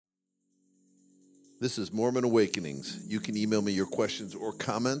This is Mormon Awakenings. You can email me your questions or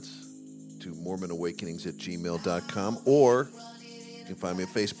comments to mormonawakenings@gmail.com, or you can find me on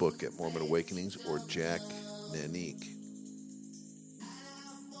Facebook at Mormon Awakenings or Jack Nanique.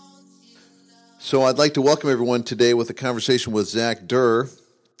 So I'd like to welcome everyone today with a conversation with Zach Durr.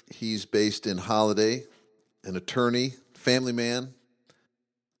 He's based in Holiday, an attorney, family man,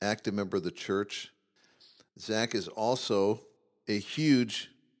 active member of the church. Zach is also a huge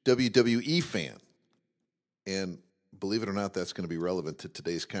WWE fan. And believe it or not, that's going to be relevant to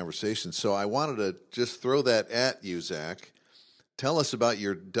today's conversation. So I wanted to just throw that at you, Zach. Tell us about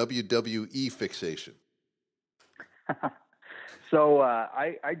your WWE fixation. So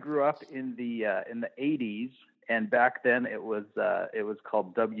I grew up in the 80s, and back then it was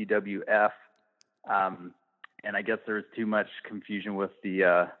called WWF, and I guess there was too much confusion with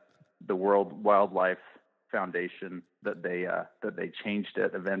the World Wildlife Foundation that they changed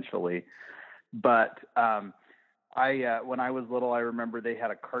it eventually. But when I was little, I remember they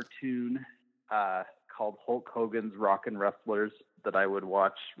had a cartoon called Hulk Hogan's Rockin' Wrestlers that I would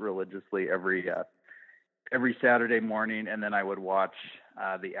watch religiously every Saturday morning, and then I would watch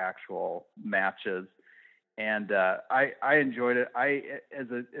the actual matches. And I enjoyed it. As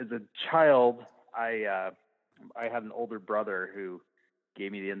a child, I had an older brother who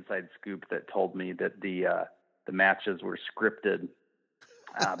gave me the inside scoop that told me that the matches were scripted.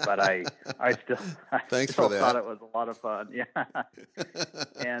 But I still thought it was a lot of fun. Yeah.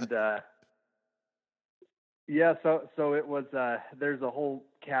 And so it was, there's a whole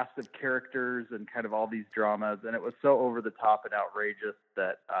cast of characters and kind of all these dramas, and it was so over the top and outrageous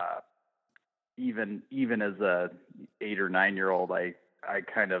that even as a 8 or 9 year old, I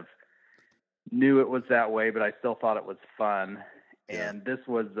kind of knew it was that way, but I still thought it was fun. Yeah. And this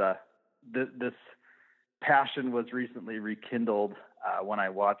was this passion was recently rekindled when I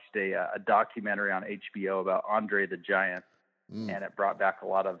watched a documentary on HBO about Andre the Giant, and it brought back a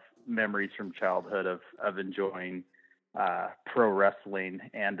lot of memories from childhood of enjoying pro wrestling,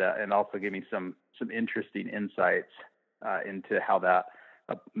 and also gave me some interesting insights into how that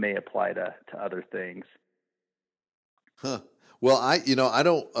may apply to other things. Huh. Well, I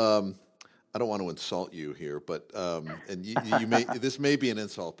don't want to insult you here, but and you may this may be an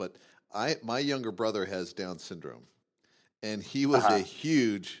insult, but my younger brother has Down syndrome, and he was a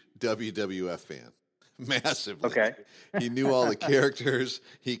huge WWF fan, massively. Okay. He knew all the characters.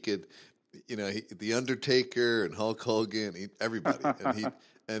 He could, the Undertaker and Hulk Hogan, everybody,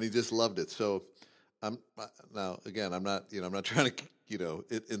 and he just loved it. So I'm not trying to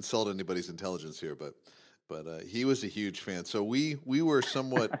insult anybody's intelligence here, but he was a huge fan. So we were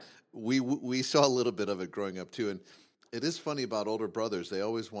somewhat we saw a little bit of it growing up too. And it is funny about older brothers; they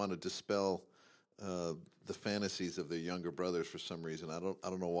always want to dispel the fantasies of their younger brothers for some reason. I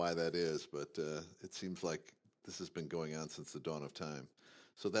don't know why that is, but it seems like this has been going on since the dawn of time.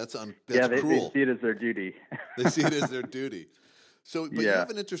 So that's cruel. They see it as their duty. They see it as their duty. So, but you have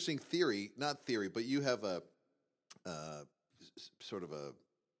an interesting theory, but you have a sort of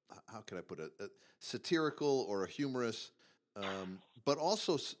how can I put it, a satirical or a humorous, but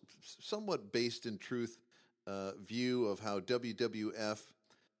also somewhat based in truth view of how WWF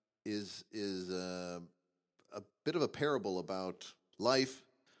is a bit of a parable about life,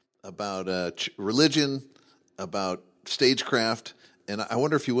 about religion, about stagecraft, and I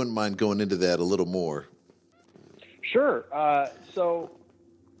wonder if you wouldn't mind going into that a little more. Sure.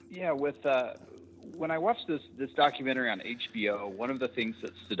 When I watched this documentary on HBO, one of the things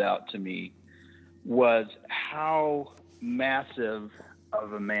that stood out to me was how massive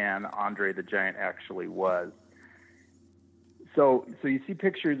of a man Andre the Giant actually was. So you see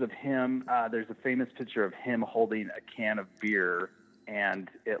pictures of him. There's a famous picture of him holding a can of beer, and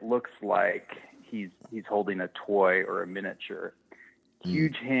it looks like he's holding a toy or a miniature.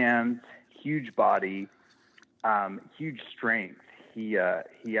 Huge hands, huge body, huge strength. He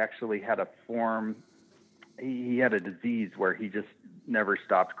actually had a form. He had a disease where he just never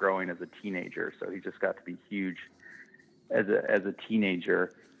stopped growing as a teenager. So he just got to be huge as a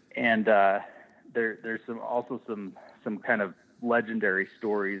teenager. And there's some kind of legendary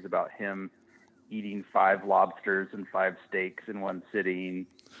stories about him eating 5 lobsters and 5 steaks in one sitting.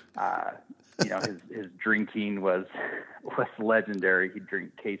 His drinking was legendary. He'd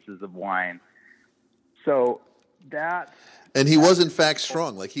drink cases of wine. So that. And he was in fact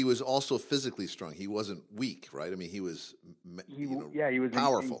strong. Like, he was also physically strong. He wasn't weak, right? I mean, he was he was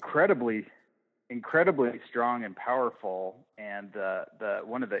powerful, incredibly strong and powerful. And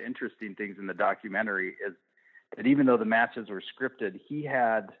one of the interesting things in the documentary is that even though the matches were scripted, he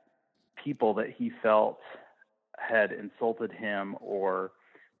had people that he felt had insulted him or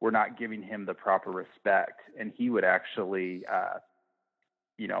were were not giving him the proper respect, and he would actually,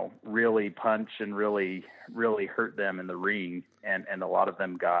 really punch and really, really hurt them in the ring. And a lot of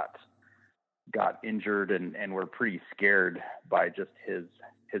them got injured and were pretty scared by just his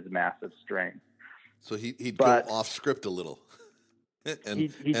massive strength. So he'd go off script a little and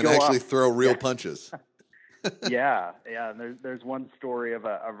he'd go actually off, throw real punches. Yeah. And there's one story of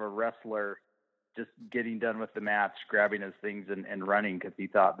a wrestler just getting done with the match, grabbing his things and running because he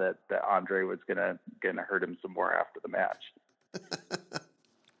thought that Andre was gonna hurt him some more after the match.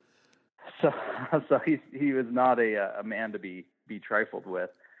 So he was not a man to be trifled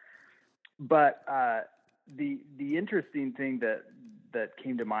with. But the interesting thing that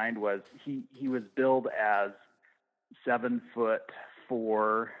came to mind was he was billed as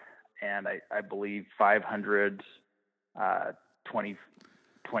 7'4" and I believe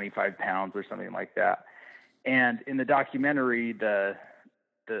 525 pounds or something like that. And in the documentary, the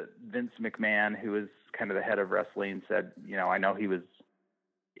Vince McMahon, who was kind of the head of wrestling, said, I know he was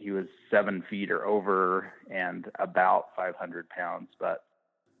 7 feet or over and about 500 pounds, but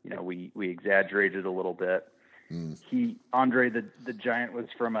we exaggerated a little bit. Andre the Giant was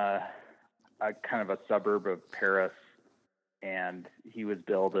from a kind of a suburb of Paris, and he was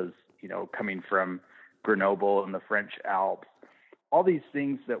billed as, coming from Grenoble in the French Alps. All these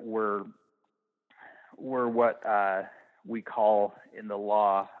things that were what we call in the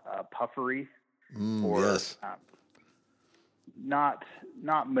law puffery, or yes. Not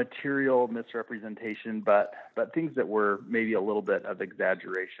material misrepresentation, but things that were maybe a little bit of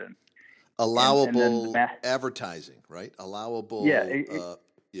exaggeration. Allowable advertising, right? Allowable,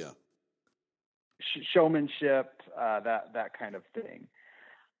 showmanship, that kind of thing.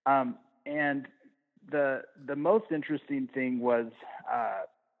 And the most interesting thing was at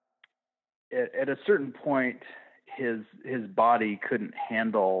a certain point, his body couldn't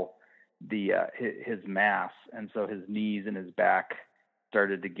handle his mass, and so his knees and his back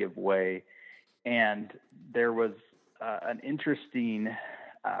started to give way. And there was an interesting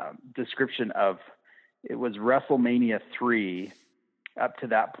description of, it was WrestleMania 3. Up to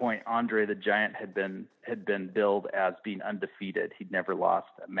that point, Andre the Giant had been billed as being undefeated. He'd never lost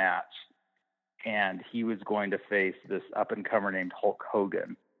a match, and he was going to face this up-and-comer named Hulk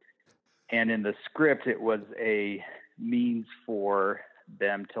Hogan. And in the script, it was a means for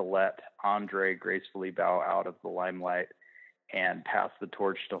them to let Andre gracefully bow out of the limelight and pass the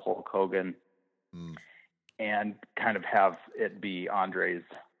torch to Hulk Hogan, and kind of have it be Andre's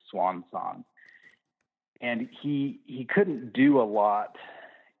swan song. And he couldn't do a lot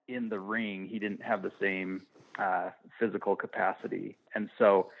in the ring. He didn't have the same physical capacity. And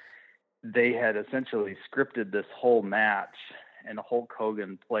so they had essentially scripted this whole match, and Hulk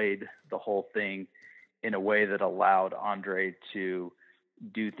Hogan played the whole thing in a way that allowed Andre to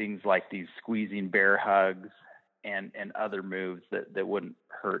do things like these squeezing bear hugs and other moves that wouldn't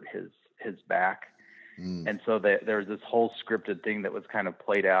hurt his back. And so there was this whole scripted thing that was kind of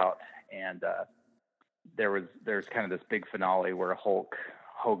played out, and there's kind of this big finale where Hulk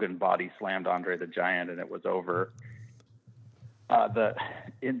Hogan body slammed Andre the Giant, and it was over.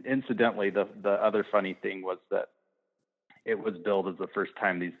 Incidentally, the other funny thing was that it was billed as the first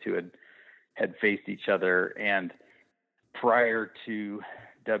time these two had faced each other, and prior to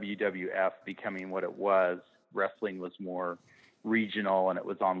WWF becoming what it was, wrestling was more regional, and it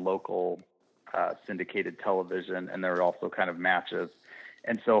was on local syndicated television, and there were also kind of matches.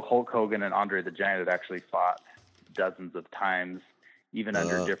 And so Hulk Hogan and Andre the Giant had actually fought dozens of times, even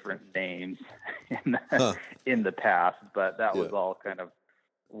under different names in the past, but that was all kind of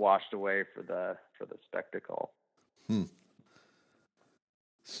washed away for the spectacle.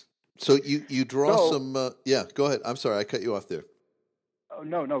 So you draw some go ahead. I'm sorry, I cut you off there. Oh,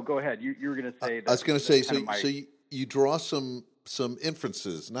 no, go ahead. You were going to say that. I was going to say, so you draw some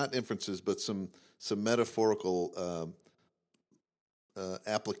inferences, not inferences, but some metaphorical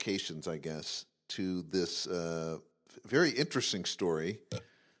applications, I guess, to this very interesting story.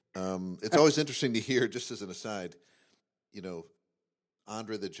 It's always interesting to hear, just as an aside,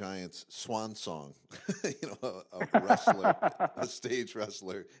 Andre the Giant's swan song, a wrestler, a stage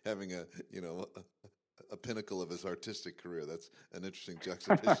wrestler having a pinnacle of his artistic career. That's an interesting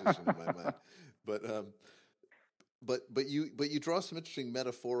juxtaposition in my mind. But you draw some interesting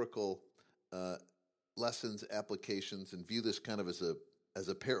metaphorical lessons, applications, and view this kind of as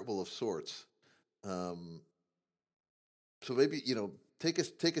a parable of sorts. So maybe take us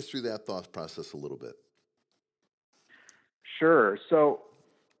through that thought process a little bit. Sure. So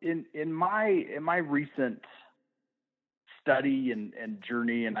in my recent study and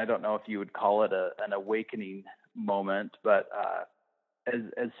journey, and I don't know if you would call it an awakening moment, but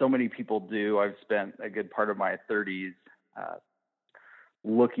as so many people do, I've spent a good part of my 30s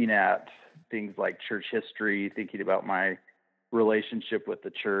looking at things like church history, thinking about my relationship with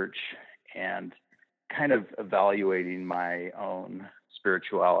the church, and kind of evaluating my own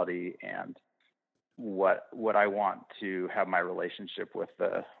spirituality and what I want to have my relationship with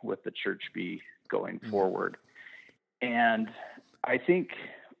the church be going forward. And I think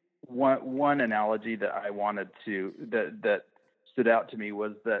one analogy that I wanted to that stood out to me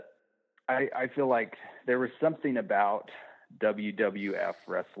was that I feel like there was something about WWF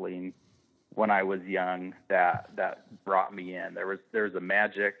wrestling when I was young that brought me in. There was a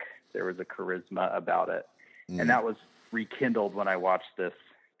magic, there was a charisma about it, and that was rekindled when I watched this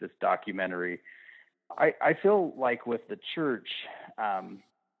documentary. I feel like with the church,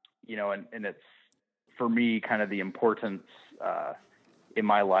 you know, and it's for me kind of the importance in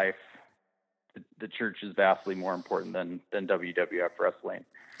my life. The church is vastly more important than WWF wrestling.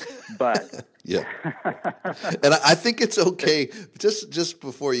 But yeah, and I think it's okay. Just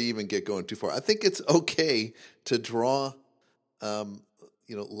before you even get going too far, I think it's okay to draw,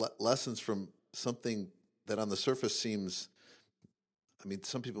 lessons from something that on the surface seems. I mean,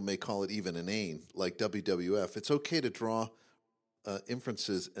 some people may call it even inane, like WWF. It's okay to draw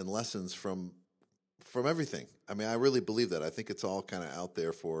inferences and lessons from everything. I mean, I really believe that. I think it's all kind of out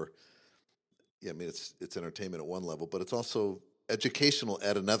there for. Yeah, I mean, it's entertainment at one level, but it's also educational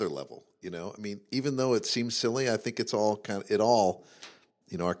at another level. You know, I mean, even though it seems silly, I think it's all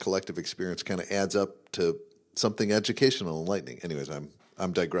our collective experience kind of adds up to something educational and enlightening. Anyways,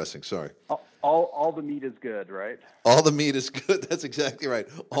 I'm digressing. Sorry. All the meat is good, right? All the meat is good. That's exactly right.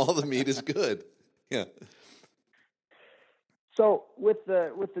 All the meat is good. Yeah. So with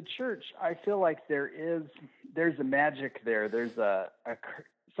the church, I feel like there's a magic there. There's a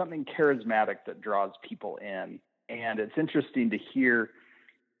something charismatic that draws people in. And it's interesting to hear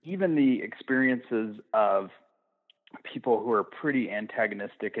even the experiences of people who are pretty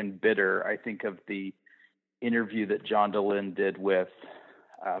antagonistic and bitter. I think of the interview that John Dehlin did with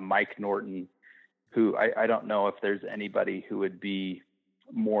Mike Norton, who I don't know if there's anybody who would be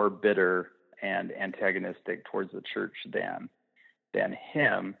more bitter and antagonistic towards the church than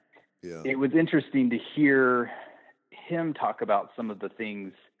him. Yeah. It was interesting to hear him talk about some of the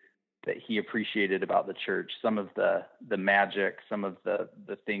things that he appreciated about the church, some of the magic, some of the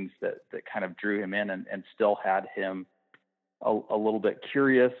things that kind of drew him in and still had him a little bit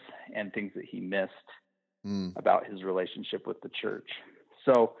curious, and things that he missed about his relationship with the church.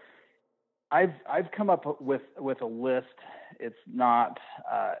 So I've come up with a list. It's not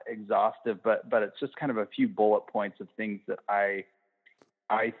exhaustive, but it's just kind of a few bullet points of things that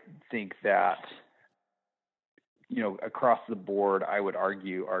I think that, you know, across the board, I would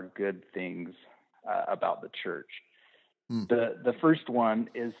argue are good things about the church. The first one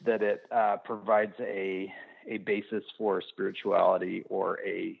is that it provides a basis for spirituality or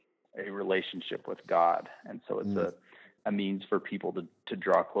a relationship with God. And so it's a means for people to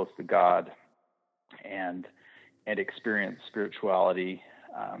draw close to God and experience spirituality.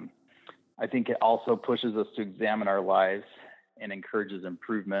 I think it also pushes us to examine our lives and encourages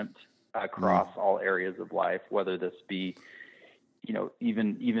improvement across all areas of life, whether this be, you know,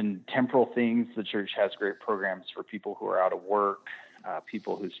 even temporal things. The church has great programs for people who are out of work,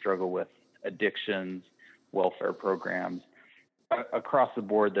 people who struggle with addictions, welfare programs. Across the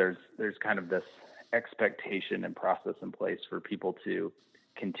board, there's kind of this expectation and process in place for people to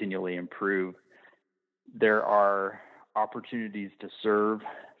continually improve. There are opportunities to serve.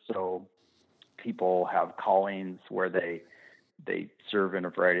 So people have callings where they serve in a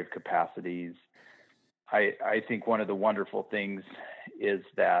variety of capacities. I think one of the wonderful things is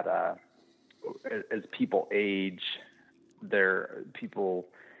that as people age, people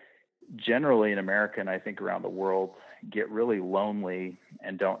generally in America, and I think around the world, get really lonely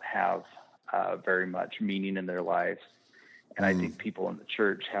and don't have very much meaning in their lives. And I think people in the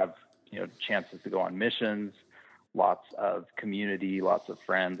church have, you know, chances to go on missions, lots of community, lots of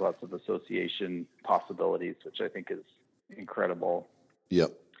friends, lots of association possibilities, which I think is incredible.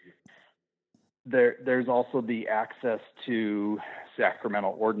 Yep. There's also the access to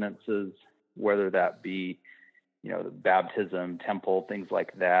sacramental ordinances, whether that be, you know, the baptism, temple, things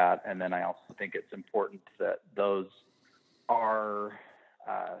like that. And then I also think it's important that those are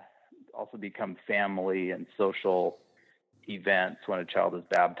also become family and social events. When a child is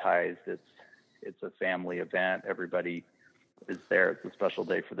baptized, it's a family event. Everybody is there. It's a special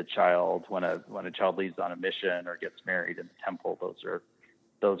day for the child. When a child leaves on a mission or gets married in the temple,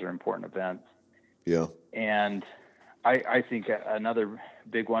 those are important events. Yeah. And I think another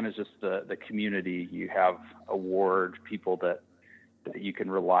big one is just the community. You have a ward, people that that you can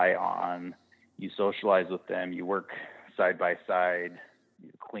rely on. You socialize with them. You work side by side,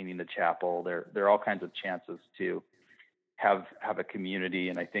 cleaning the chapel. There are all kinds of chances to have a community.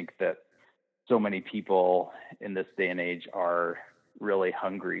 And I think that so many people in this day and age are really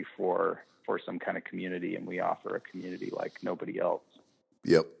hungry for some kind of community, and we offer a community like nobody else.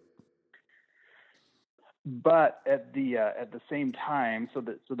 Yep. But at the same time, so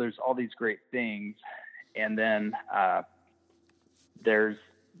there's all these great things, and then there's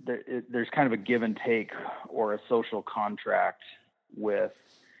kind of a give and take or a social contract with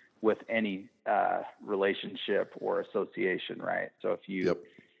any relationship or association, right? So if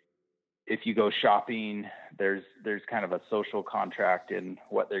you go shopping, there's kind of a social contract in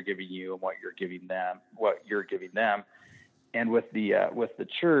what they're giving you and what you're giving them. And with the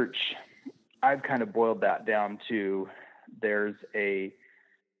church, I've kind of boiled that down to there's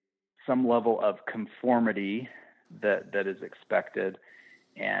some level of conformity that is expected,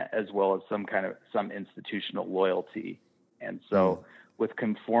 and as well as some institutional loyalty. And so with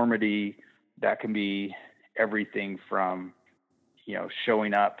conformity, that can be everything from,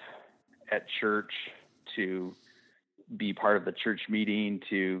 showing up at church to be part of the church meeting,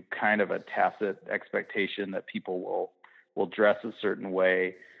 to kind of a tacit expectation that people will dress a certain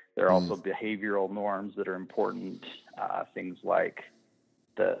way. There are also behavioral norms that are important, things like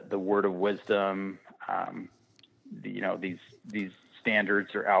the word of wisdom, these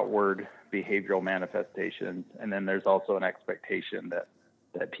standards or outward behavioral manifestations. And then there's also an expectation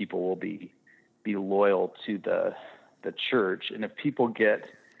that people will be loyal to the church. And if people get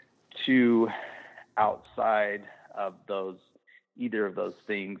too outside of either of those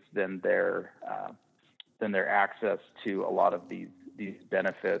things, then their access to a lot of these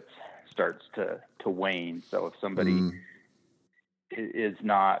benefits starts to wane. So if somebody is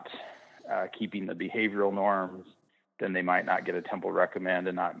not keeping the behavioral norms, then they might not get a temple recommend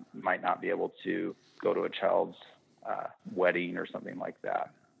and might not be able to go to a child's wedding or something like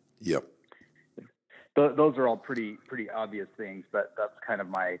that. Yep. Those are all pretty obvious things, but that's kind of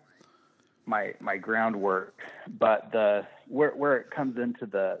my groundwork. But where it comes into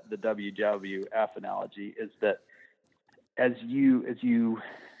the WWF analogy is that as you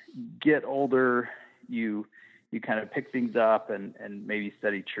get older, you kind of pick things up and maybe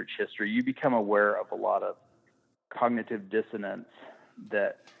study church history. You become aware of a lot of cognitive dissonance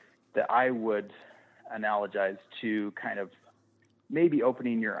that I would analogize to kind of maybe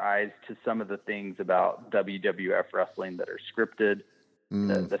opening your eyes to some of the things about WWF wrestling that are scripted,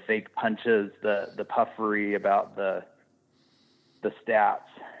 the fake punches, the puffery about the stats,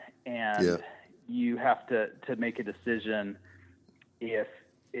 and you have to make a decision if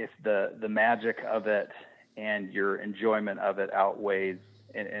the magic of it and your enjoyment of it outweighs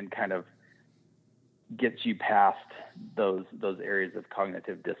and kind of gets you past those areas of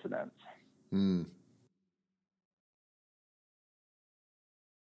cognitive dissonance.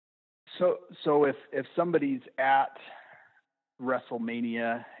 So if somebody's at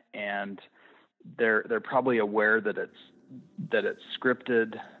WrestleMania and they're probably aware that it's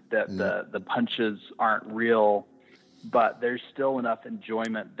scripted, that the punches aren't real, but there's still enough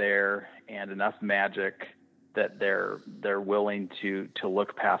enjoyment there and enough magic that they're willing to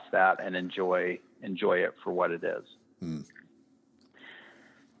look past that and enjoy it for what it is.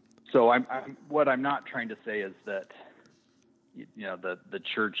 So what I'm not trying to say is that the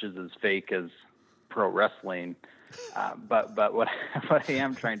church is as fake as pro wrestling, but what I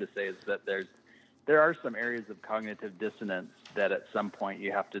am trying to say is that there are some areas of cognitive dissonance that at some point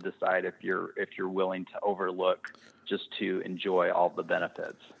you have to decide if you're willing to overlook just to enjoy all the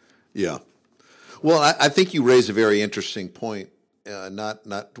benefits. Yeah. Well, I think you raise a very interesting point.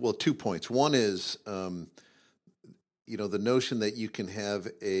 2 points. One is, the notion that you can have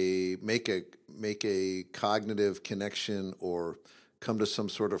make a cognitive connection or come to some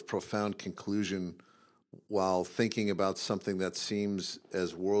sort of profound conclusion while thinking about something that seems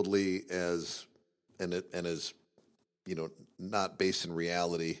as worldly as not based in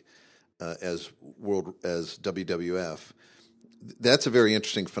reality as WWF. That's a very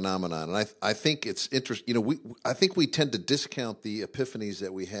interesting phenomenon, and I think it's interesting. I think we tend to discount the epiphanies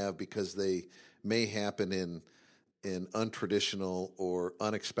that we have because they may happen in untraditional or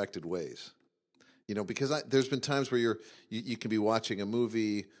unexpected ways. Because there's been times where you can be watching a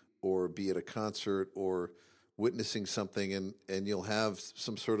movie or be at a concert or witnessing something, and you'll have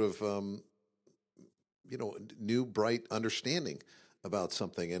some sort of new bright understanding about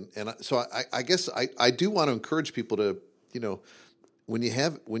something, and so I guess I do want to encourage people to when you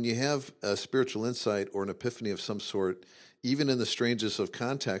have a spiritual insight or an epiphany of some sort, even in the strangest of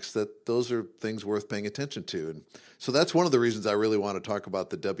contexts, that those are things worth paying attention to. And so that's one of the reasons I really want to talk about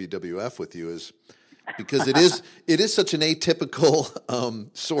the WWF with you, is because it is such an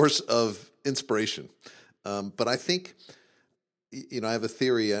atypical source of inspiration. But I think, I have a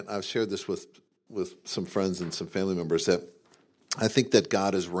theory, and I've shared this with some friends and some family members, that I think that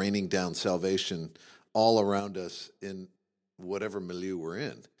God is raining down salvation all around us in whatever milieu we're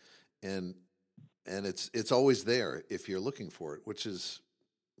in, and it's always there if you're looking for it, which is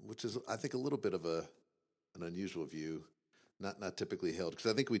I think a little bit of an unusual view, not typically held,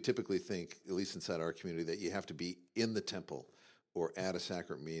 because I think we typically think, at least inside our community, that you have to be in the temple or at a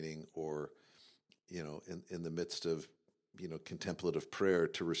sacrament meeting or in the midst of contemplative prayer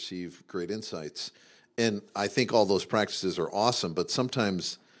to receive great insights. And I think all those practices are awesome, but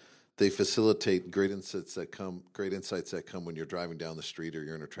sometimes they facilitate great insights that come when you're driving down the street, or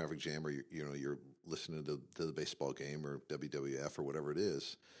you're in a traffic jam, or you're listening to the baseball game or WWF or whatever it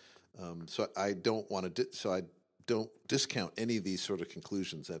is. So I don't want to. So I don't discount any of these sort of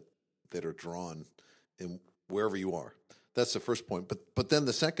conclusions that are drawn in wherever you are. That's the first point. But then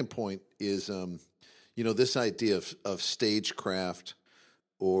the second point is, this idea of stagecraft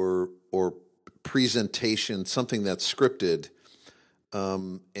or presentation, something that's scripted,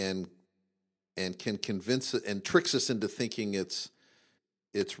 and can convince it and tricks us into thinking it's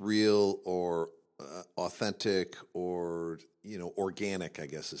real or authentic or organic, I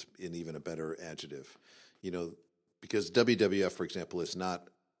guess is even a better adjective. Because WWF, for example,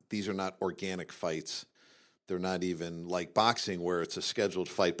 these are not organic fights. They're not even like boxing, where it's a scheduled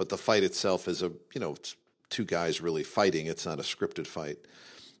fight, but the fight itself is it's two guys really fighting. It's not a scripted fight.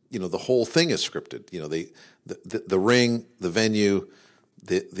 The whole thing is scripted. The ring, the venue,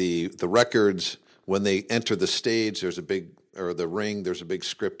 the records. When they enter the stage, there's the ring. There's a big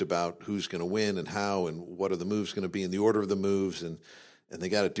script about who's going to win and how and what are the moves going to be in the order of the moves, and they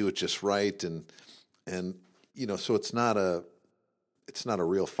got to do it just right. And so it's not a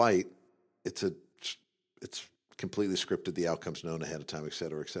real fight. It's completely scripted. The outcome's known ahead of time, et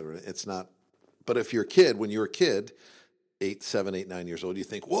cetera, et cetera. It's not. But if you're a kid, when you're a kid, 8, 7, 8, 9 years old, you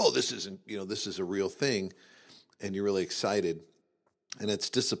think, whoa, this is a real thing, and you're really excited. And it's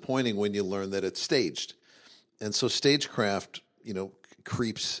disappointing when you learn that it's staged. And so stagecraft,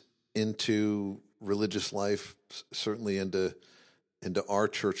 creeps into religious life, certainly into our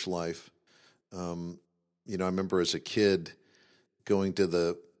church life. I remember as a kid going to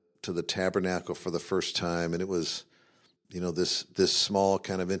the tabernacle for the first time, and it was, this small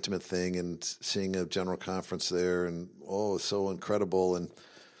kind of intimate thing, and seeing a general conference there, and it's so incredible. And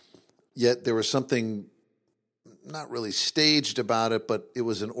yet there was something not really staged about it, but it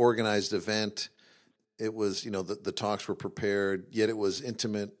was an organized event. It was, the talks were prepared, yet it was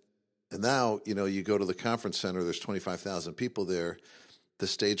intimate. And now, you go to the conference center, there's 25,000 people there. The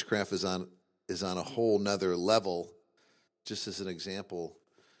stagecraft is on a whole nother level, just as an example.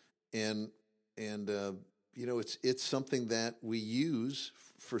 And it's something that we use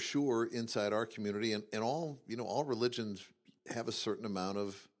for sure inside our community, and all religions have a certain amount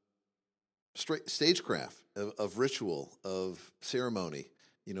of stagecraft, of ritual, of ceremony,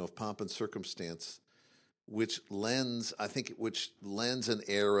 of pomp and circumstance, which lends an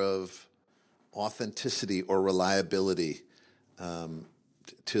air of authenticity or reliability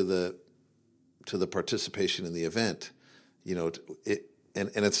to the participation in the event. And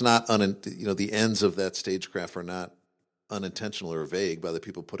it's not the ends of that stagecraft are not unintentional or vague by the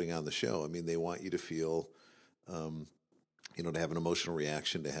people putting on the show. I mean, they want you to feel, to have an emotional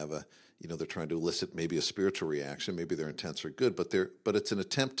reaction, to have they're trying to elicit maybe a spiritual reaction. Maybe their intents are good, but it's an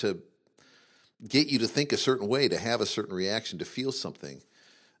attempt to get you to think a certain way, to have a certain reaction, to feel something.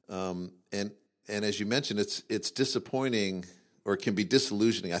 And as you mentioned, it's disappointing, or it can be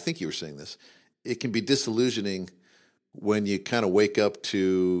disillusioning. I think you were saying this. It can be disillusioning when you kind of wake up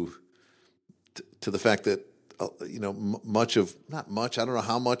to the fact that not much, I don't know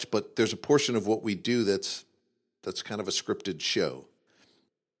how much, but there's a portion of what we do that's kind of a scripted show.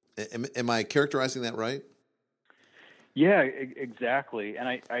 Am I characterizing that right? Yeah, exactly. And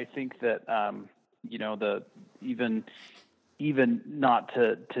I think that even not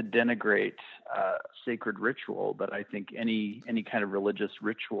to denigrate sacred ritual, but I think any kind of religious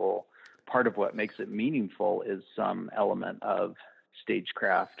ritual, part of what makes it meaningful is some element of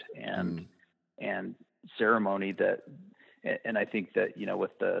stagecraft and ceremony and I think that,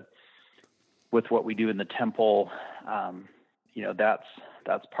 with what we do in the temple,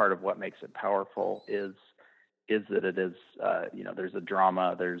 that's part of what makes it powerful is that it is, there's a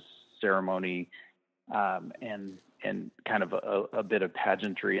drama, there's ceremony, and kind of a bit of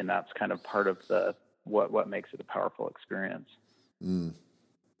pageantry. And that's kind of part of what makes it a powerful experience. Mm.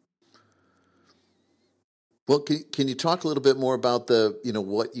 Well, can you talk a little bit more about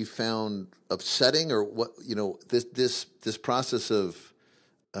what you found upsetting, or what, this process of,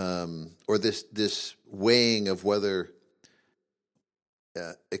 or this weighing of whether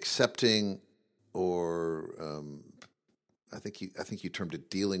accepting, or I think you termed it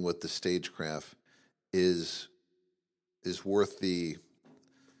dealing with the stagecraft is worth the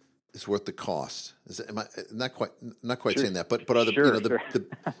cost. Am I not quite Sure. saying that, but are the Sure,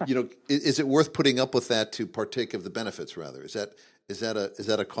 is it worth putting up with that to partake of the benefits? Rather, is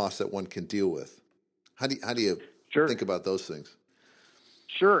that a cost that one can deal with? How do you Sure. think about those things?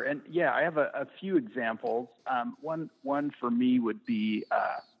 Sure, and yeah, I have a few examples. One for me would be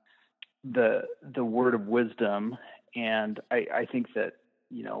the word of wisdom, and I think that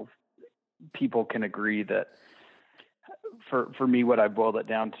people can agree that for me, what I boiled it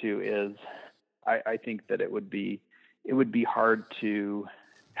down to is I think that it would be hard to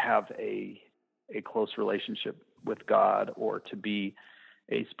have a close relationship with God, or to be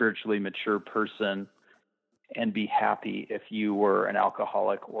a spiritually mature person and be happy if you were an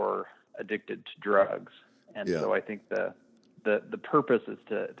alcoholic or addicted to drugs. And so I think the purpose is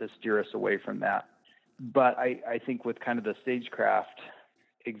to steer us away from that. But I think with kind of the stagecraft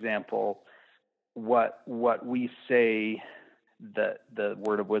example, what we say that the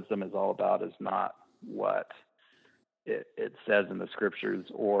word of wisdom is all about is not what it says in the scriptures,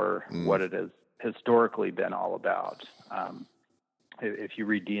 or what it has historically been all about. If you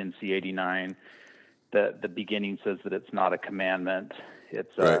read D&C 89, the beginning says that it's not a commandment.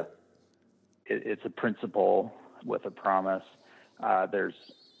 It's right. It's a principle with a promise. There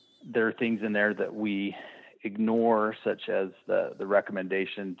are things in there that we ignore, such as the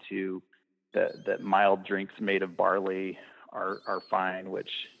recommendation to that mild drinks made of barley are fine, which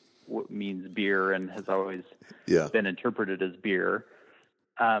means beer and has always been interpreted as beer.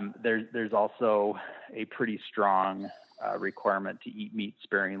 There's also a pretty strong requirement to eat meat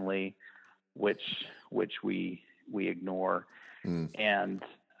sparingly, which we ignore. And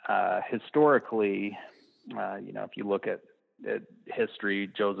historically, if you look at history,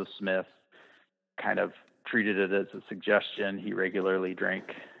 Joseph Smith kind of treated it as a suggestion. He regularly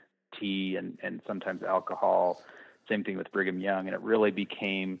drank tea and sometimes alcohol. Same thing with Brigham Young, and it really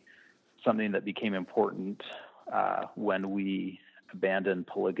became something that became important when we abandoned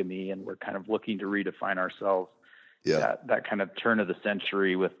polygamy and we're kind of looking to redefine ourselves. That kind of turn of the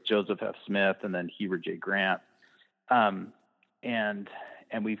century with Joseph F. Smith and then Heber J. Grant, and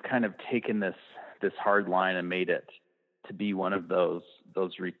we've kind of taken this hard line and made it to be one of those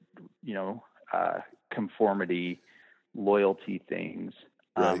conformity, loyalty things.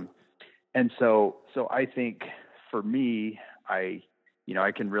 Right. And so I think for me, I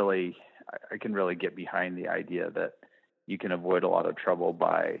can really get behind the idea that you can avoid a lot of trouble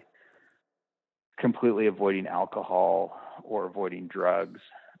by completely avoiding alcohol or avoiding drugs.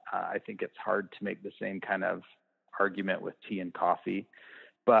 I think it's hard to make the same kind of argument with tea and coffee,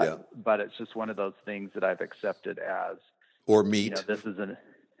 but it's just one of those things that I've accepted as, or meat.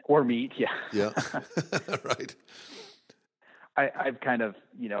 Or meat. Yeah. Yeah. Right. I've kind of,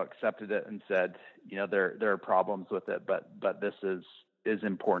 accepted it and said, there are problems with it, but this is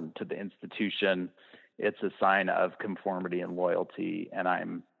important to the institution. It's a sign of conformity and loyalty, and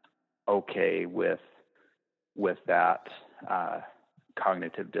I'm okay with that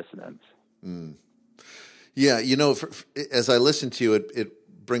cognitive dissonance. Yeah, as I listen to you,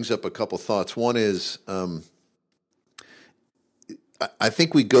 it brings up a couple thoughts. One is, I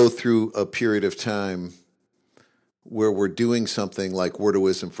think we go through a period of time where we're doing something like Word of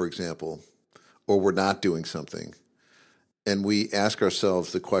Wisdom, for example, or we're not doing something, and we ask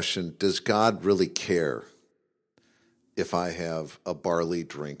ourselves the question: does God really care if I have a barley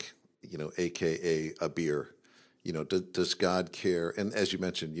drink, AKA a beer? Does God care? And as you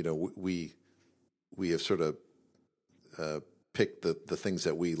mentioned, we have sort of picked the things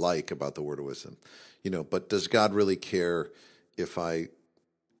that we like about the Word of Wisdom, but does God really care if I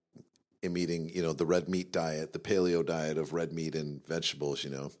am eating, the red meat diet, the paleo diet of red meat and vegetables,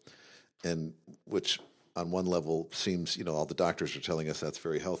 and which on one level seems, all the doctors are telling us that's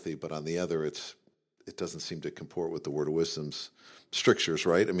very healthy, but on the other, it doesn't seem to comport with the Word of Wisdom's strictures,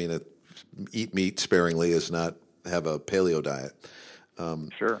 right? I mean, eat meat sparingly is not have a paleo diet.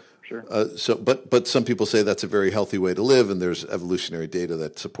 Sure. But some people say that's a very healthy way to live, and there's evolutionary data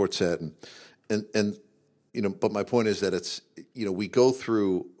that supports that, and but my point is that it's, we go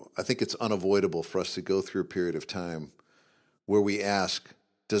through, I think it's unavoidable for us to go through a period of time where we ask,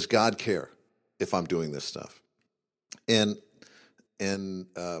 does God care if I'm doing this stuff? And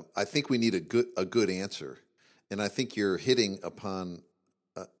I think we need a good answer, and I think you're hitting upon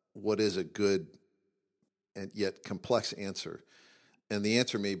what is a good and yet complex answer. And the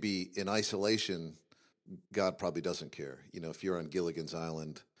answer may be, in isolation, God probably doesn't care. If you're on Gilligan's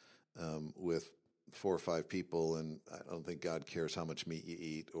Island with 4 or 5 people, and I don't think God cares how much meat you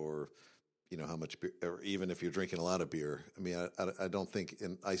eat, or how much beer, or even if you're drinking a lot of beer. I mean, I don't think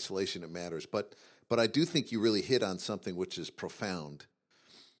in isolation it matters. But I do think you really hit on something which is profound,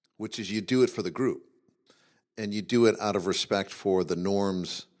 which is you do it for the group, and you do it out of respect for the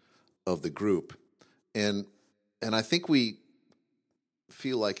norms of the group. And I think we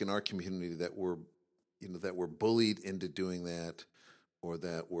feel like in our community that we're bullied into doing that, or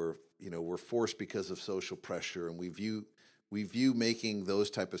that we're forced because of social pressure, and we view making those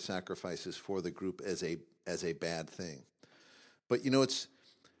type of sacrifices for the group as a bad thing. But it's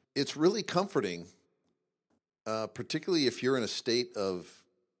really comforting, particularly if you're in a state of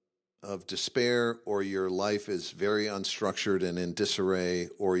despair, or your life is very unstructured and in disarray,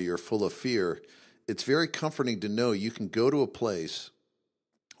 or you're full of fear. It's very comforting to know you can go to a place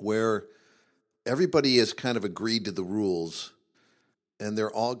where everybody has kind of agreed to the rules, and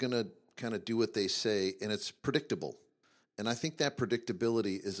they're all going to kind of do what they say, and it's predictable. And I think that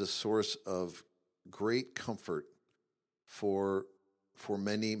predictability is a source of great comfort for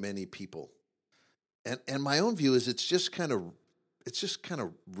many, many people. And my own view is it's just kind of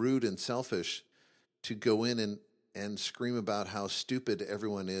rude and selfish to go in and scream about how stupid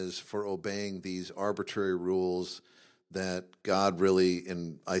everyone is for obeying these arbitrary rules that God really,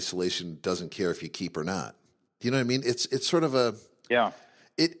 in isolation, doesn't care if you keep or not. Do you know what I mean? It's sort of a yeah.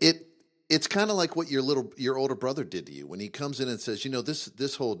 It's kind of like what your older brother did to you when he comes in and says,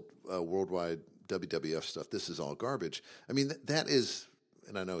 this whole worldwide WWF stuff, this is all garbage. I mean, that is,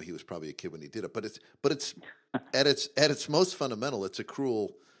 and I know he was probably a kid when he did it, but it's at its most fundamental, it's a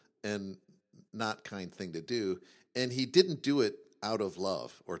cruel and not kind thing to do. And he didn't do it out of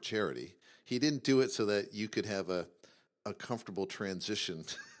love or charity. He didn't do it so that you could have a comfortable transition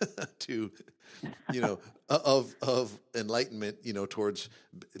to, of enlightenment, towards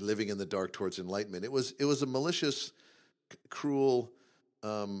living in the dark towards enlightenment. It was a malicious, cruel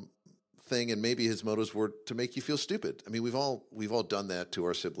thing, and maybe his motives were to make you feel stupid. I mean, we've all done that to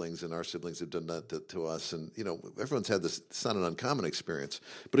our siblings, and our siblings have done that to us, and everyone's had this. It's not an uncommon experience,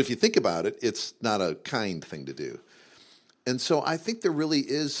 but if you think about it, it's not a kind thing to do. And so I think there really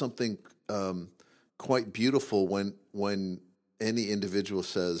is something quite beautiful when any individual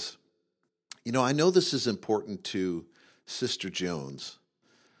says, I know this is important to Sister Jones,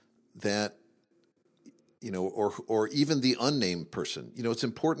 that, or even the unnamed person. It's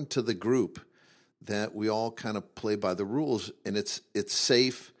important to the group that we all kind of play by the rules, and it's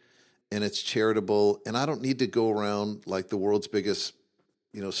safe and it's charitable. And I don't need to go around like the world's biggest,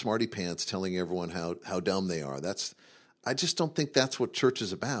 smarty pants telling everyone how dumb they are. I just don't think that's what church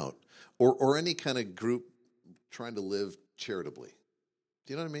is about, or any kind of group trying to live charitably.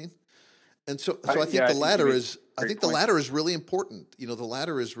 Do you know what I mean? And so I think the latter is. I think the latter is really important. The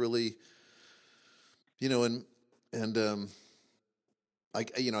latter is really, I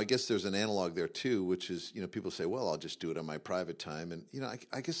guess there's an analog there too, which is, people say, well, I'll just do it on my private time, and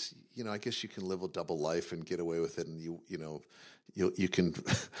I guess you can live a double life and get away with it, and you can,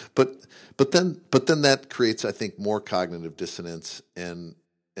 but then that creates, I think, more cognitive dissonance, and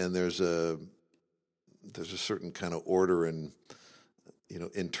there's a certain kind of order and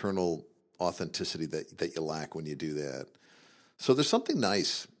internal authenticity that you lack when you do that. So there's something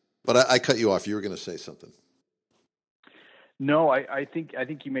nice. But I cut you off. You were going to say something. No, I think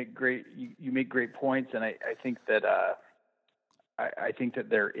you make great points, and I think that I think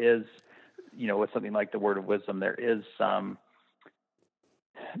that there is, with something like the Word of Wisdom, there is some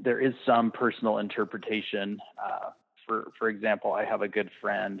personal interpretation. For example, I have a good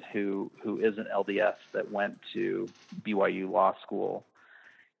friend who is an LDS that went to BYU Law School,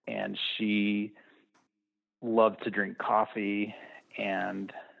 and she loved to drink coffee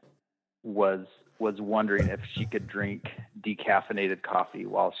and was wondering if she could drink decaffeinated coffee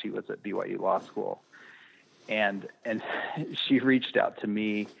while she was at BYU Law School. And she reached out to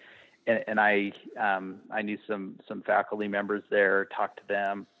me, and I knew some faculty members there, talked to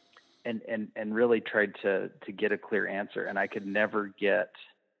them, and really tried to get a clear answer. And I could never get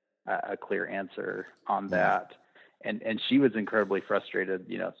a clear answer on that. And she was incredibly frustrated,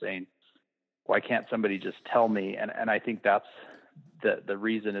 saying, why can't somebody just tell me? And I think that's the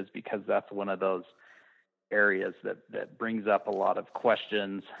reason is because that's one of those areas that brings up a lot of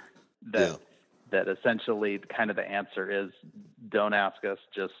questions that essentially kind of the answer is, don't ask us,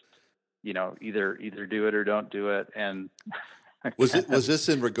 just, either do it or don't do it. And Was this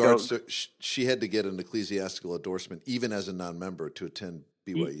in regards to she had to get an ecclesiastical endorsement even as a non-member to attend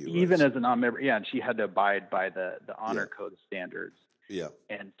BYU? Even as a non-member, yeah, and she had to abide by the honor code standards. Yeah.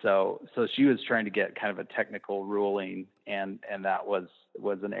 And so she was trying to get kind of a technical ruling, and that was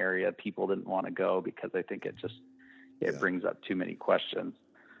an area people didn't want to go because I think it brings up too many questions.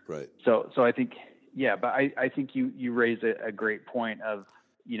 Right. So I think, but I think you raise a great point of,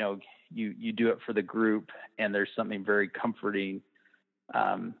 you do it for the group, and there's something very comforting.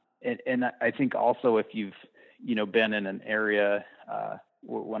 And I think also if you've, been in an area,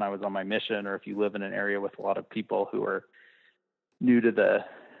 when I was on my mission, or if you live in an area with a lot of people who are new to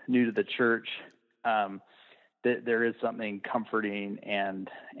the church, there is something comforting and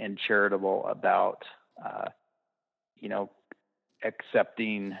charitable about,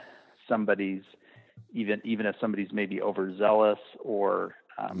 accepting somebody's, even if somebody's maybe overzealous or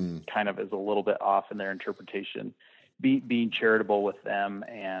kind of is a little bit off in their interpretation, being charitable with them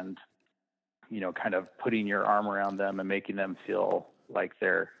and, kind of putting your arm around them and making them feel like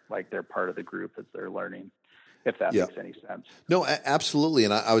they're part of the group as they're learning, if that makes any sense. No, absolutely.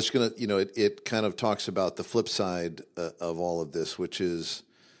 And I was going to, it kind of talks about the flip side of all of this, which is,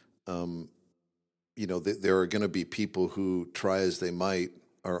 there are going to be people who try as they might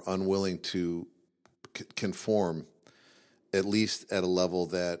are unwilling to conform, at least at a level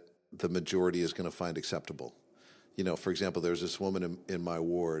that the majority is going to find acceptable. For example, there's this woman in my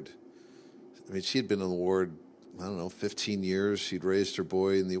ward. I mean, she had been in the ward, 15 years. She'd raised her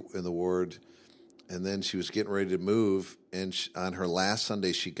boy in the ward, and then she was getting ready to move. And on her last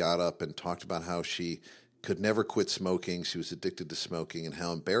Sunday, she got up and talked about how she could never quit smoking. She was addicted to smoking, and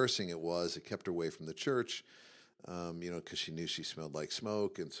how embarrassing it was. It kept her away from the church, because she knew she smelled like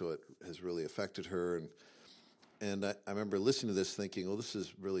smoke, and so it has really affected her. And I remember listening to this thinking, well, this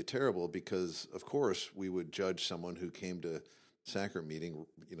is really terrible, because, of course, we would judge someone who came to sacrament meeting,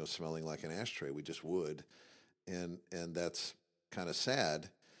 smelling like an ashtray. We just would. And that's kind of sad.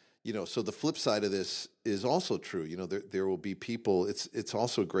 So the flip side of this is also true. There will be people, it's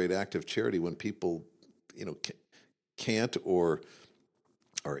also a great act of charity when people, can't or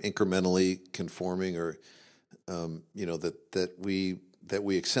are incrementally conforming, or, that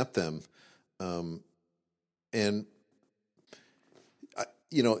we accept them. And,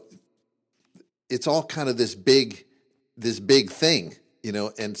 it's all kind of this big thing,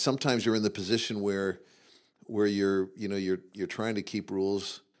 and sometimes you're in the position where you're trying to keep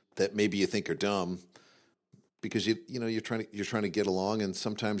rules that maybe you think are dumb because you're trying to get along, and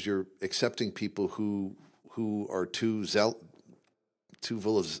sometimes you're accepting people who are too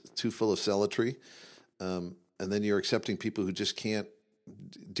full of zealotry, and then you're accepting people who just can't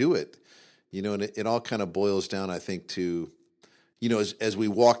do it. And it all kind of boils down, I think, to, as we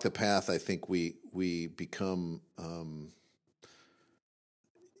walk the path, I think we become,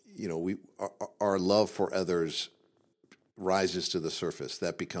 our love for others rises to the surface.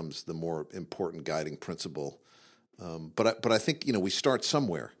 That becomes the more important guiding principle. But I think, we start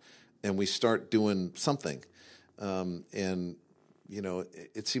somewhere, and we start doing something. And,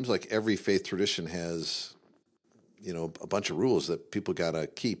 it seems like every faith tradition has, a bunch of rules that people got to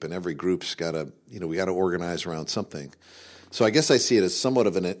keep, and every group's got to, we got to organize around something. So I guess I see it as somewhat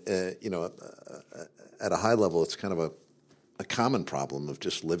of at a high level, it's kind of a common problem of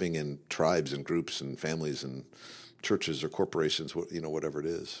just living in tribes and groups and families and churches or corporations, whatever it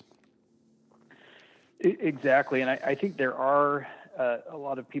is. Exactly. And I think there are, a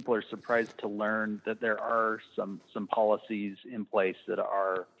lot of people are surprised to learn that there are some policies in place that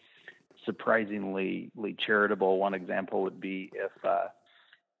are surprisingly charitable. One example would be if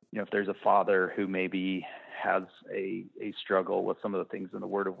there's a father who maybe has a struggle with some of the things in the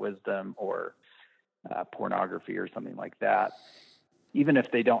Word of Wisdom, or pornography or something like that, even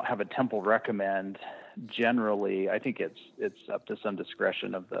if they don't have a temple recommend, generally, I think it's up to some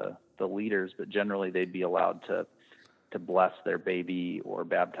discretion of the leaders, but generally they'd be allowed to bless their baby or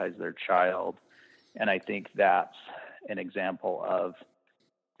baptize their child. And I think that's an example of,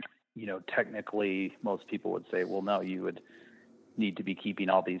 technically most people would say, well, no, you would need to be keeping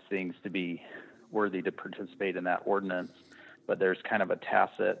all these things to be worthy to participate in that ordinance. But there's kind of a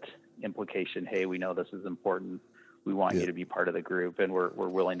tacit implication. Hey, we know this is important. We want you to be part of the group, and we're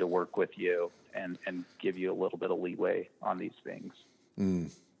willing to work with you and give you a little bit of leeway on these things.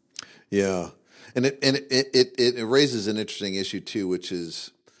 Mm. Yeah. And it raises an interesting issue too, which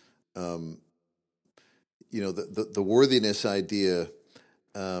is, the worthiness idea,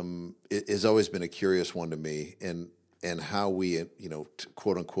 it has always been a curious one to me, and how we,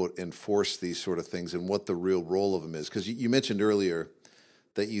 quote unquote, enforce these sort of things, and what the real role of them is. Because you mentioned earlier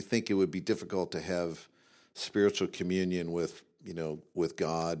that you think it would be difficult to have spiritual communion with with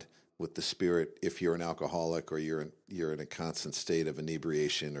God, with the Spirit, if you're an alcoholic or you're in a constant state of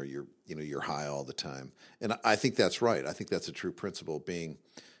inebriation, or you're high all the time. And I think that's right. I think that's a true principle. Being,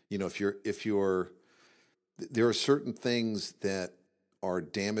 if you're there are certain things that are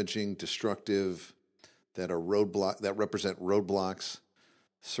damaging, destructive, that represent roadblocks.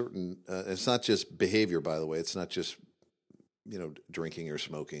 Certain, it's not just behavior, by the way. It's not just drinking or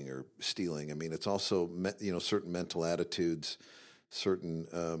smoking or stealing. I mean, it's also certain mental attitudes,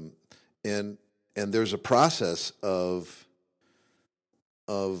 certain and there's a process of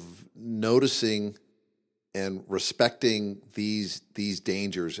noticing and respecting these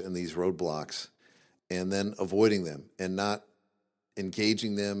dangers and these roadblocks, and then avoiding them and not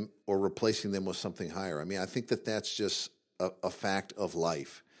engaging them or replacing them with something higher. I mean, I think that that's just a fact of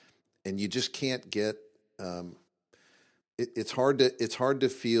life, and you just can't get. It's hard to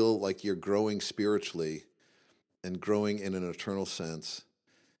feel like you're growing spiritually and growing in an eternal sense,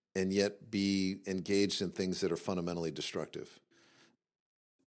 and yet be engaged in things that are fundamentally destructive.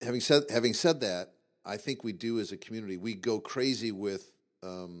 Having said that, I think we do as a community. We go crazy with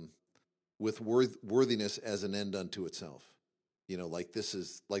worthiness as an end unto itself. Like this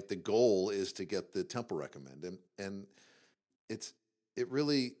is like the goal is to get the temple recommend, and it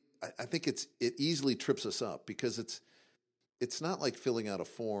really I think it easily trips us up, because it's not like filling out a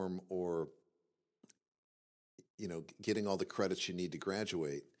form or getting all the credits you need to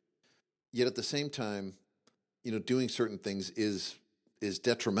graduate. Yet at the same time, doing certain things is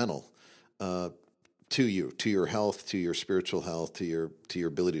detrimental to you, to your health, to your spiritual health, to your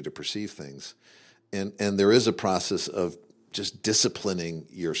ability to perceive things, and there is a process of just disciplining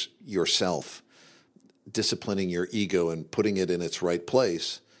yourself, disciplining your ego, and putting it in its right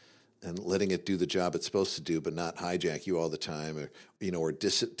place, and letting it do the job it's supposed to do, but not hijack you all the time, or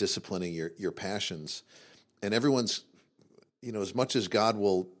disciplining your passions. And everyone's, as much as God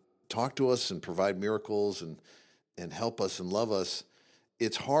will talk to us and provide miracles and help us and love us,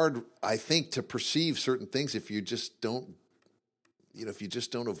 it's hard, I think, to perceive certain things if you just don't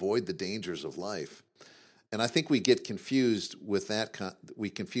avoid the dangers of life. And I think we get confused with that. We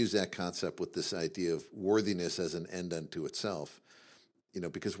confuse that concept with this idea of worthiness as an end unto itself.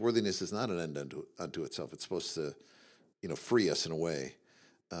 Because worthiness is not an end unto itself. It's supposed to, free us in a way.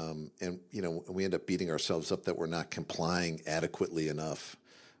 And we end up beating ourselves up that we're not complying adequately enough,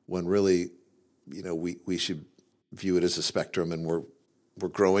 when really, we should view it as a spectrum, and we're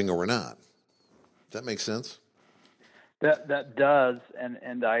growing or we're not. Does that make sense? That does,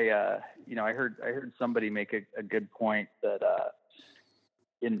 and I heard somebody make a good point that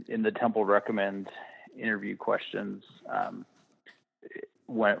in the Temple Recommend interview questions,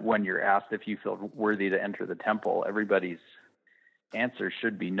 when you're asked if you feel worthy to enter the temple, everybody's answer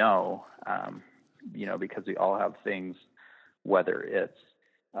should be no, because we all have things, whether it's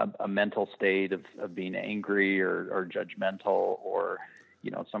a mental state of being angry or judgmental, or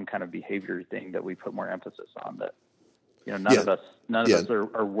some kind of behavior thing that we put more emphasis on, that none of us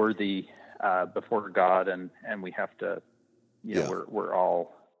are worthy before God, and we have to we're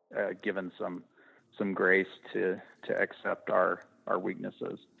all given some grace to accept our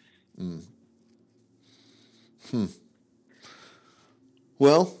weaknesses.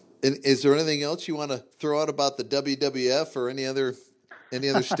 Well, is there anything else you want to throw out about the WWF or any other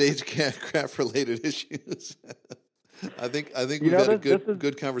stagecraft related issues? I think we've had a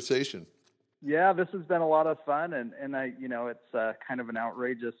good conversation. Yeah, this has been a lot of fun, and I, it's kind of an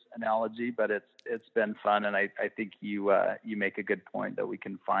outrageous analogy, but it's been fun, and I think you make a good point that we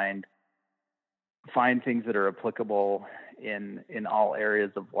can find things that are applicable in all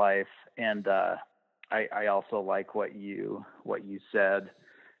areas of life. And I also like what you said,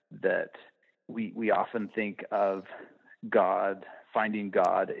 that we often think of God, finding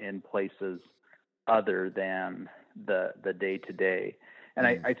God in places other than the day to day. And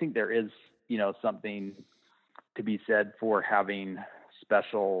I think there is, something to be said for having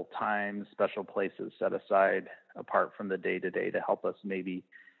special times, special places set aside apart from the day to day to help us maybe,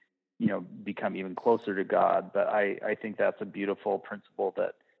 become even closer to God. But I think that's a beautiful principle,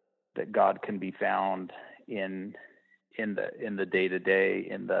 that God can be found in the day to day,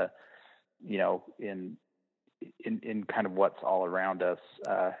 in the, in kind of what's all around us,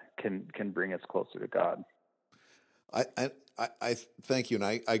 can bring us closer to God. I thank you, and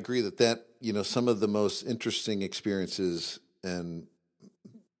I agree that some of the most interesting experiences and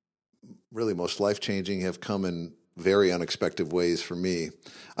really most life-changing have come in very unexpected ways for me.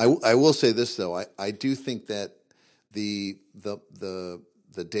 I will say this though, I do think that the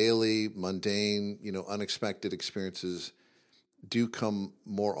daily mundane, unexpected experiences do come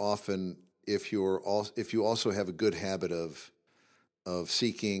more often if you also have a good habit of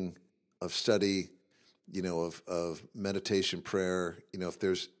seeking, of study, of meditation, prayer. If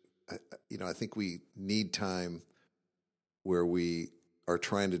there's, I think we need time where we are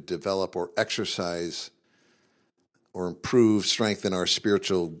trying to develop or exercise or improve, strengthen our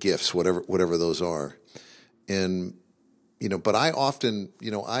spiritual gifts, whatever those are. And, but I often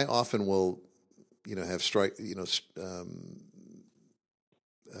will, have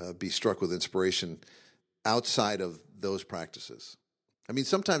be struck with inspiration outside of those practices. I mean,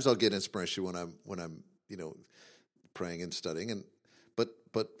 sometimes I'll get inspiration when I'm praying and studying,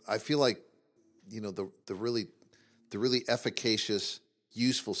 but I feel like, the really efficacious,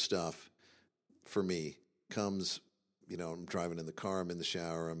 useful stuff for me comes, I'm driving in the car, I'm in the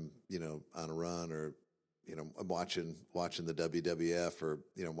shower, I'm, on a run, or, I'm watching the WWF, or,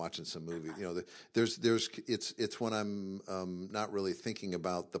 watching some movie. It's when I'm not really thinking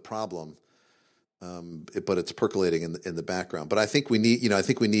about the problem, but it's percolating in the background. But I think we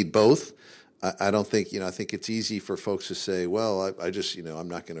need both. I don't think, I think it's easy for folks to say, well, I just, I'm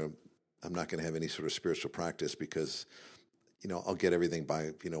not going to have any sort of spiritual practice because, I'll get everything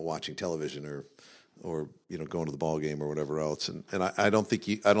by, watching television or going to the ball game or whatever else. And I don't think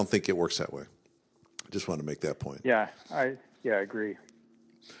it works that way. I just want to make that point. Yeah, I agree.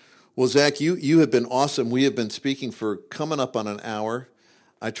 Well, Zach, you have been awesome. We have been speaking for coming up on an hour.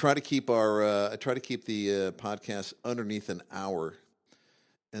 I try to keep the podcast underneath an hour.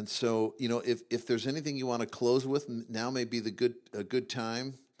 And so, if there's anything you want to close with, now may be a good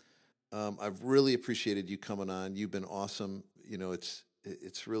time. I've really appreciated you coming on. You've been awesome.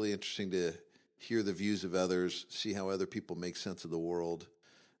 It's really interesting to hear the views of others, see how other people make sense of the world.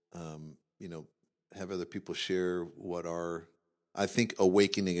 Have other people share what are, I think,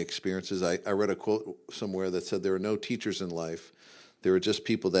 awakening experiences. I read a quote somewhere that said there are no teachers in life. There are just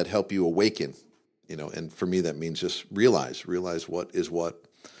people that help you awaken. And for me that means just realize what is what.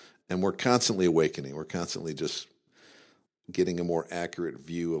 And we're constantly awakening. We're constantly just getting a more accurate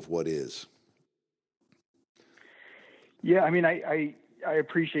view of what is. Yeah, I mean, I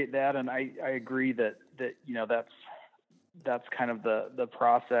appreciate that, and I agree that that's kind of the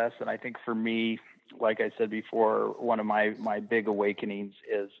process. And I think for me, like I said before, one of my big awakenings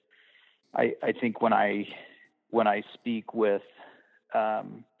is I think when I speak with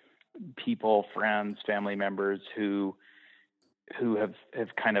people, friends, family members who have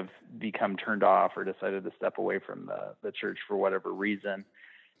kind of become turned off or decided to step away from the church for whatever reason,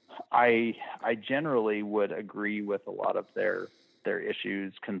 I generally would agree with a lot of their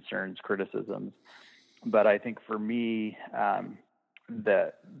issues, concerns, criticisms. But I think for me,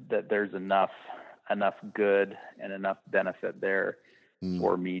 that there's enough good and enough benefit there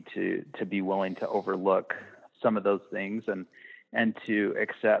for me to be willing to overlook some of those things and to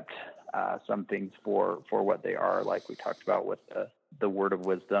accept some things for what they are, like we talked about with the word of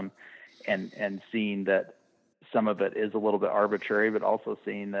wisdom, and seeing that some of it is a little bit arbitrary, but also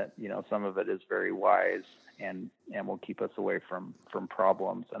seeing that, some of it is very wise and will keep us away from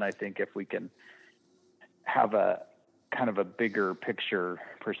problems. And I think if we can have a kind of a bigger picture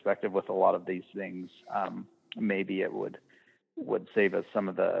perspective with a lot of these things, maybe it would save us some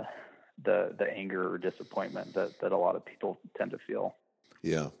of the anger or disappointment that a lot of people tend to feel.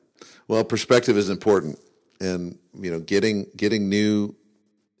 Yeah. Well, perspective is important, and getting new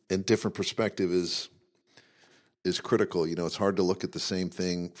and different perspective is critical. It's hard to look at the same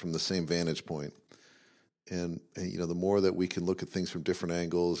thing from the same vantage point, and the more that we can look at things from different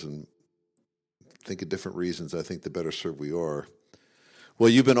angles and think of different reasons, I think the better served we are. Well,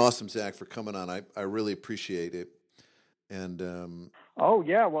 you've been awesome, Zach, for coming on. I really appreciate it. And oh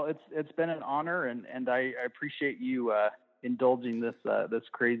yeah, well, it's been an honor, and I appreciate you indulging this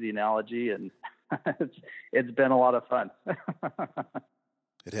crazy analogy, and it's been a lot of fun.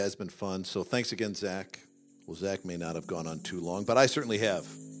 It has been fun. So thanks again, Zach. Well, Zach may not have gone on too long, but I certainly have.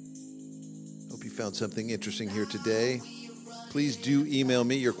 Hope you found something interesting here today. Please do email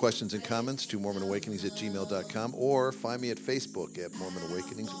me your questions and comments to mormonawakenings@gmail.com, or find me at Facebook at Mormon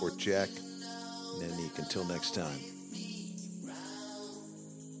Awakenings or Jack Nenique. Until next time.